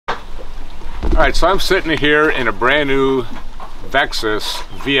Alright, so I'm sitting here in a brand new VEXUS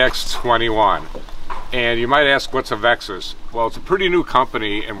Vx21. And you might ask, what's a VEXUS? Well, it's a pretty new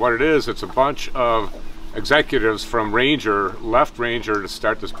company, and what it is, it's a bunch of executives from Ranger left Ranger to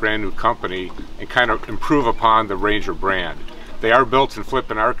start this brand new company and kind of improve upon the Ranger brand. They are built in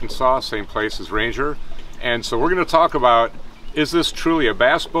Flippin, Arkansas, same place as Ranger. And so we're going to talk about, is this truly a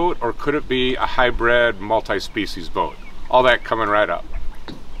bass boat, or could it be a hybrid multi-species boat? All that coming right up.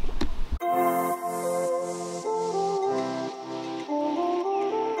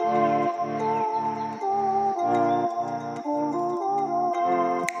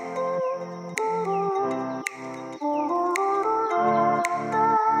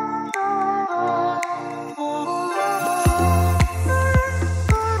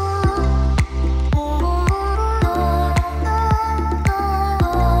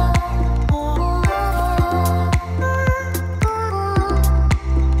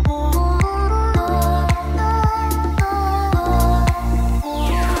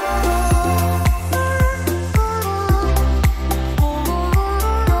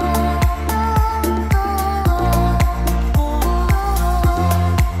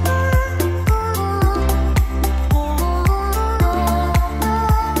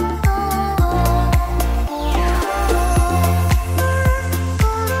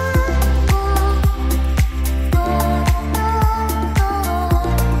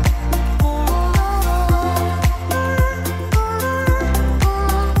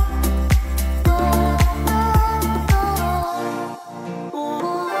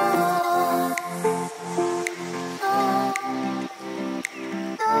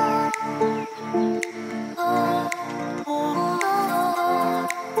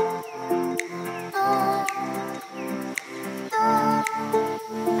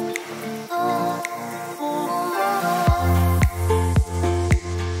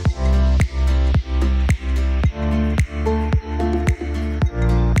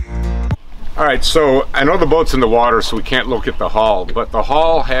 Alright, so I know the boat's in the water, so we can't look at the hull, but the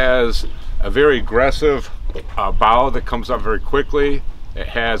hull has a very aggressive bow that comes up very quickly. It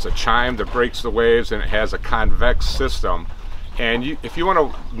has a chime that breaks the waves, and it has a convex system. And if you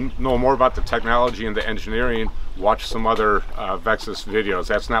want to know more about the technology and the engineering, watch some other VEXUS videos.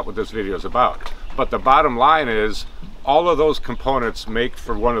 That's not what this video is about. But the bottom line is, all of those components make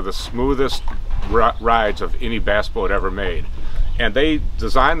for one of the smoothest rides of any bass boat ever made. And they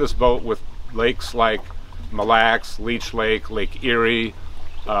designed this boat with lakes like Mille Lacs, Leech Lake, Lake Erie,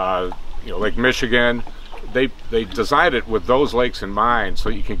 Lake Michigan. They designed it with those lakes in mind, so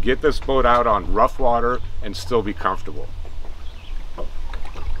you can get this boat out on rough water and still be comfortable.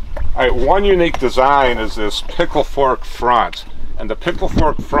 Alright, one unique design is this pickle fork front, and the pickle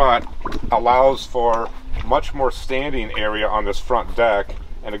fork front allows for much more standing area on this front deck,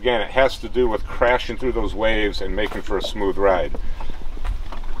 and again, it has to do with crashing through those waves and making for a smooth ride.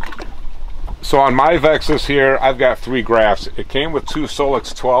 So on my VEXUS here, I've got 3 graphs. It came with 2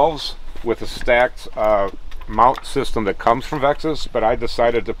 Solix 12s with a stacked mount system that comes from VEXUS, but I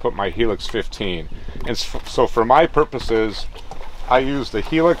decided to put my Helix 15. And so for my purposes, I use the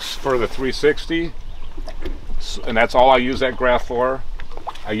Helix for the 360, and that's all I use that graph for.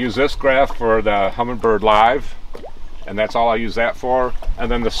 I use this graph for the Humminbird Live, and that's all I use that for. And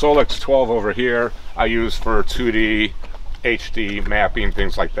then the Solix 12 over here, I use for 2D, HD mapping,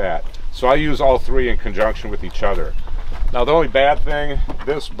 things like that. So I use all 3 in conjunction with each other. Now the only bad thing,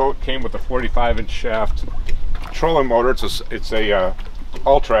 this boat came with a 45-inch shaft trolling motor. It's a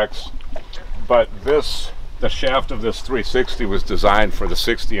Ultrex, but the shaft of this 360 was designed for the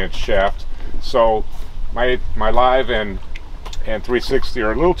 60-inch shaft. So my Live and 360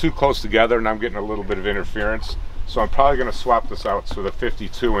 are a little too close together, and I'm getting a little bit of interference. So I'm probably going to swap this out to the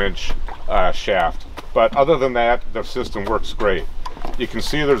 52-inch shaft. But other than that, the system works great. You can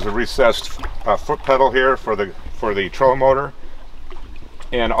see there's a recessed foot pedal here for the trolling motor,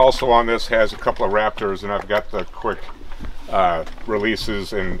 and also on this has a couple of Raptors, and I've got the quick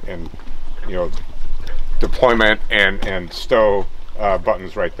releases and deployment and stow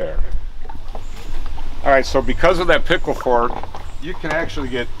buttons right there. Alright, so because of that pickle fork, you can actually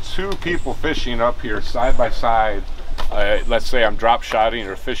get 2 people fishing up here side by side. Let's say I'm drop shotting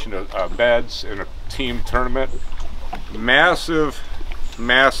or fishing beds in a team tournament. Massive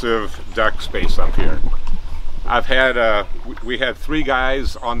deck space up here. I've had we had 3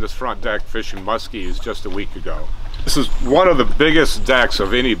 guys on this front deck fishing muskies just a week ago. This is one of the biggest decks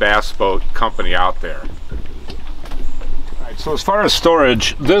of any bass boat company out there. Alright, so as far as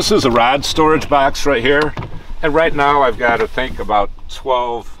storage, this is a rod storage box right here, and right now I've got, I think, about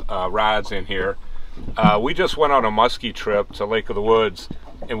 12 rods in here. We just went on a muskie trip to Lake of the Woods,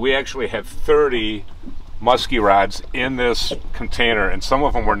 and we actually had 30 muskie rods in this container, and some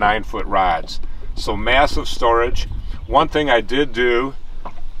of them were 9-foot rods. So massive storage. One thing I did do,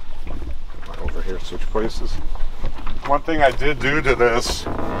 over here, switch places. One thing I did do to this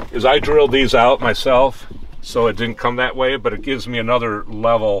is I drilled these out myself, so it didn't come that way, but it gives me another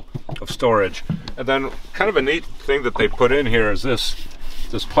level of storage. And then kind of a neat thing that they put in here is this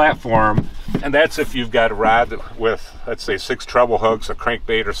platform, and that's if you've got a rod with, let's say, 6 treble hooks, a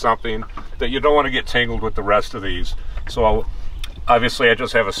crankbait or something, that you don't want to get tangled with the rest of these. So obviously I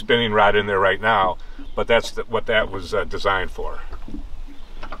just have a spinning rod in there right now, but that's what that was designed for.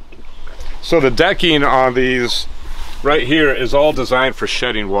 So the decking on these right here is all designed for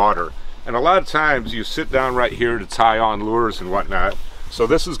shedding water. And a lot of times you sit down right here to tie on lures and whatnot, so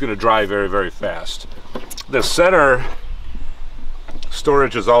this is going to dry very, very fast. The center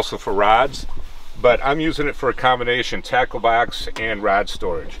storage is also for rods, but I'm using it for a combination tackle box and rod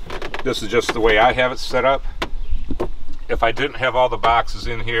storage. This is just the way I have it set up. If I didn't have all the boxes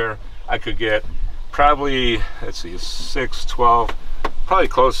in here, I could get probably, let's see, 6, 12, probably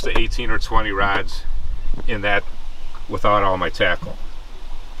close to 18 or 20 rods in that without all my tackle.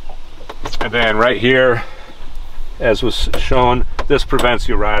 And then right here, as was shown, this prevents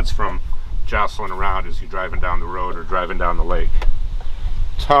your rods from jostling around as you're driving down the road or driving down the lake.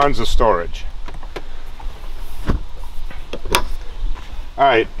 Tons of storage. All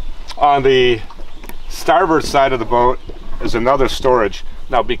right, on the starboard side of the boat is another storage.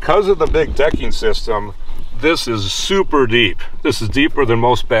 Now, because of the big decking system, this is super deep. This is deeper than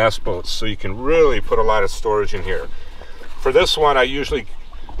most bass boats, so you can really put a lot of storage in here. For this one, I usually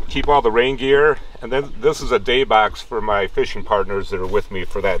keep all the rain gear, and then this is a day box for my fishing partners that are with me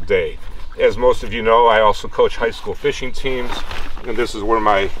for that day. As most of you know, I also coach high school fishing teams, and this is where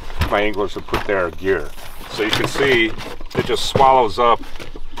my anglers have put their gear. So you can see it just swallows up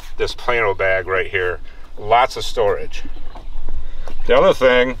this Plano bag right here. Lots of storage. The other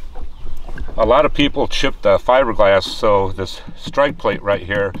thing, a lot of people chip the fiberglass, so this strike plate right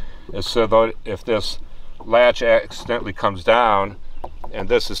here is so that if this latch accidentally comes down and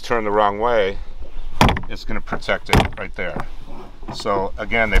this is turned the wrong way, it's going to protect it right there. So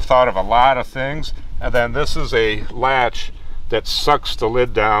again, they've thought of a lot of things. And then this is a latch that sucks the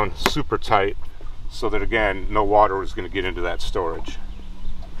lid down super tight so that, again, no water is going to get into that storage.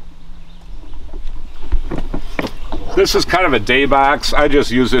 This is kind of a day box. I just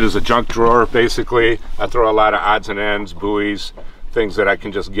use it as a junk drawer, basically. I throw a lot of odds and ends, buoys, things that I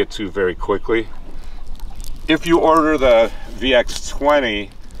can just get to very quickly. If you order the VX20,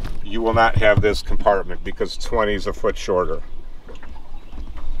 you will not have this compartment because 20 is a foot shorter.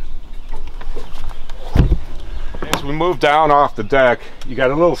 As we move down off the deck, you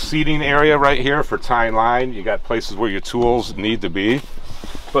got a little seating area right here for tying line. You got places where your tools need to be.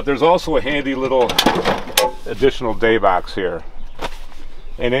 But there's also a handy little additional day box here.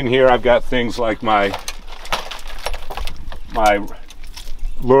 And in here I've got things like my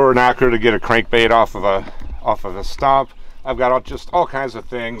lure knocker to get a crankbait off of a stump. I've got just all kinds of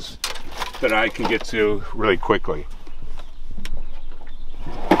things that I can get to really quickly.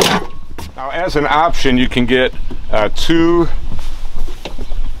 Now, as an option, you can get 2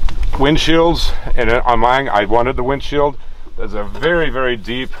 windshields, and on mine I wanted the windshield. There's a very, very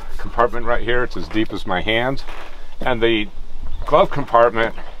deep compartment right here. It's as deep as my hand, and the glove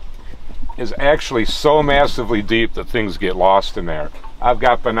compartment is actually so massively deep that things get lost in there. I've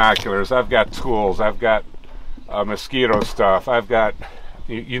got binoculars, I've got tools, I've got mosquito stuff, I've got,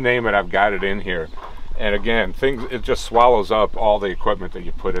 you name it, I've got it in here. And again, it just swallows up all the equipment that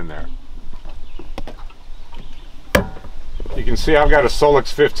you put in there. You can see I've got a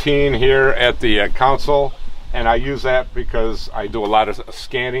Solix 15 here at the console, and I use that because I do a lot of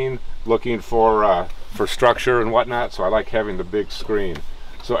scanning, looking for structure and whatnot, so I like having the big screen.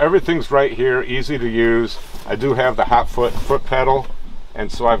 So everything's right here, easy to use. I do have the hot foot pedal, and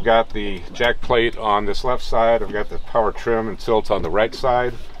so I've got the jack plate on this left side, I've got the power trim and tilt on the right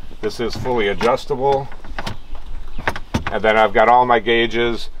side. This is fully adjustable. And then I've got all my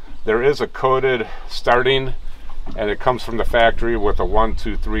gauges. There is a coded starting, and it comes from the factory with a 1,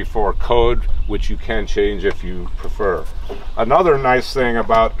 2, 3, 4 code, which you can change if you prefer. Another nice thing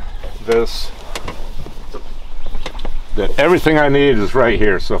about this, that everything I need is right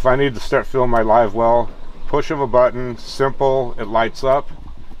here. So if I need to start filling my live well, push of a button, simple, it lights up,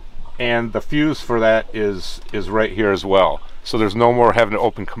 and the fuse for that is right here as well. So there's no more having to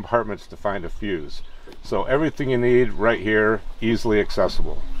open compartments to find a fuse. So everything you need right here, easily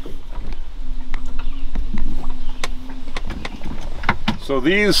accessible. So So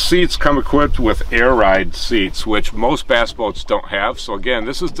these seats come equipped with air ride seats, which most bass boats don't have. So again,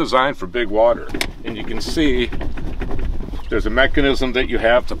 this is designed for big water. And you can see there's a mechanism that you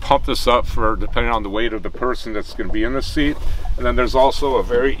have to pump this up for depending on the weight of the person that's going to be in the seat. And then there's also a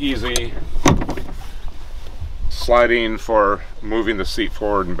very easy sliding for moving the seat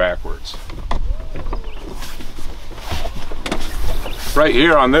forward and backwards. Right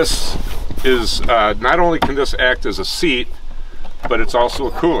here on this is not only can this act as a seat, but it's also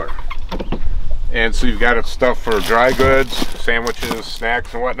a cooler. And so you've got it stuff for dry goods, sandwiches,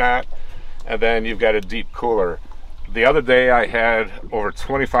 snacks and whatnot, and then you've got a deep cooler. The other day I had over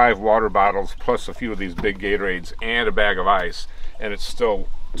 25 water bottles plus a few of these big Gatorades and a bag of ice, and it still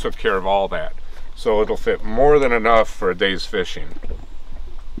took care of all that. So it'll fit more than enough for a day's fishing.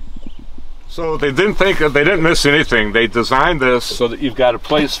 So they didn't miss anything. They designed this so that you've got a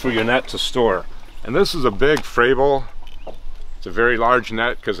place for your net to store. And this is a big Frable. It's a very large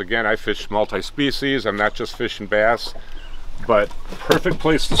net because again, I fish multi-species. I'm not just fishing bass, but perfect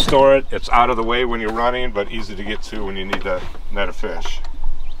place to store it. It's out of the way when you're running, but easy to get to when you need to net a fish.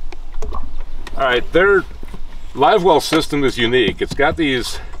 All right, their live well system is unique. It's got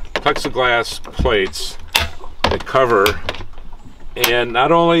these plexiglass plates that cover, and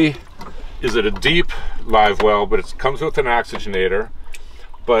not only is it a deep live well, but it comes with an oxygenator.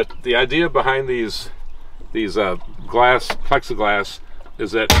 But the idea behind these plexiglass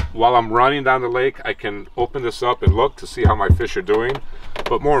is that while I'm running down the lake, I can open this up and look to see how my fish are doing.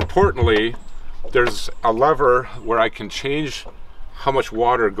 But more importantly, there's a lever where I can change how much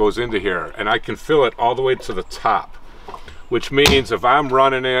water goes into here, and I can fill it all the way to the top, which means if I'm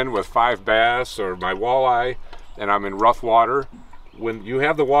running in with 5 bass or my walleye and I'm in rough water, when you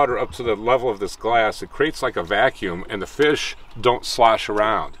have the water up to the level of this glass, it creates like a vacuum and the fish don't slosh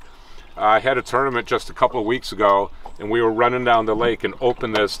around. I had a tournament just a couple of weeks ago and we were running down the lake and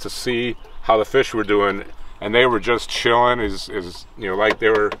opened this to see how the fish were doing, and they were just chilling, you know, like they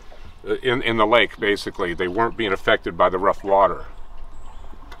were in the lake basically. They weren't being affected by the rough water.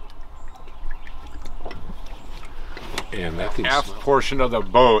 And that half portion of the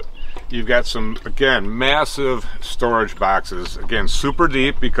boat, you've got some, again, massive storage boxes. Again, super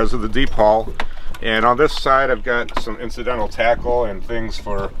deep because of the deep hull. And on this side, I've got some incidental tackle and things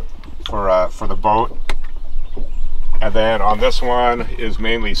for the boat. And then on this one is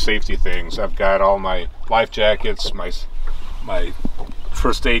mainly safety things. I've got all my life jackets, my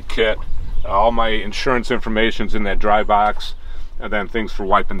first aid kit, all my insurance information's in that dry box, and then things for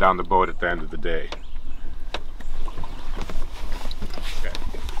wiping down the boat at the end of the day.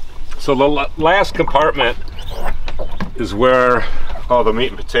 So the last compartment is where all the meat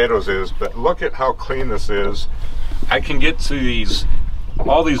and potatoes is, but look at how clean this is. I can get to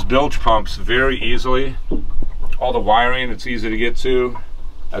all these bilge pumps very easily. All the wiring, it's easy to get to.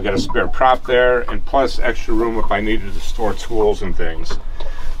 I've got a spare prop there, and plus extra room if I needed to store tools and things.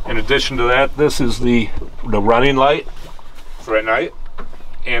 In addition to that, this is the running light for at night.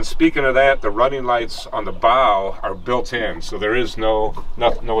 And speaking of that, the running lights on the bow are built in, so there is no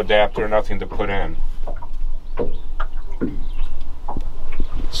adapter, nothing to put in.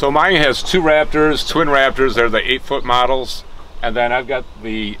 So mine has 2 Raptors, twin Raptors. They're the 8-foot models, and then I've got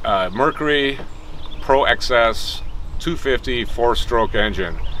the Mercury Pro XS 250 4-stroke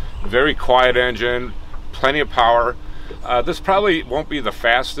engine. Very quiet engine, plenty of power. This probably won't be the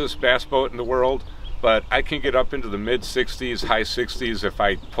fastest bass boat in the world, but I can get up into the mid-60s, high 60s if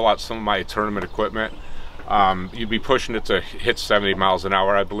I pull out some of my tournament equipment. You'd be pushing it to hit 70 miles an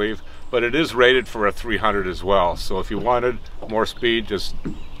hour, I believe, but it is rated for a 300 as well. So if you wanted more speed, just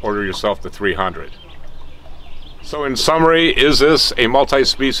order yourself the 300. So in summary, is this a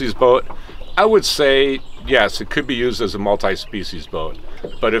multi-species boat? I would say yes, it could be used as a multi-species boat.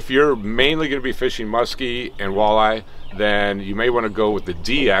 But if you're mainly going to be fishing muskie and walleye, then you may want to go with the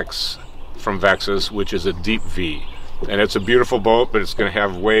DX from VEXUS, which is a deep V. And it's a beautiful boat, but it's going to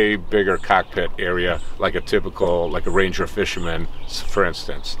have way bigger cockpit area, like a Ranger fisherman, for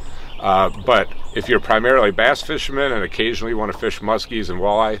instance. But if you're primarily bass fishermen and occasionally want to fish muskies and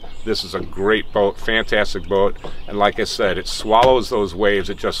walleye, this is a great boat, fantastic boat. And like I said, it swallows those waves.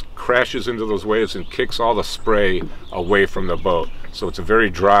 It just crashes into those waves and kicks all the spray away from the boat. So it's a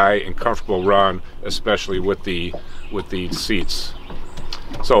very dry and comfortable run, especially with the seats.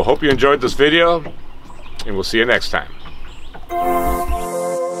 So hope you enjoyed this video, and we'll see you next time.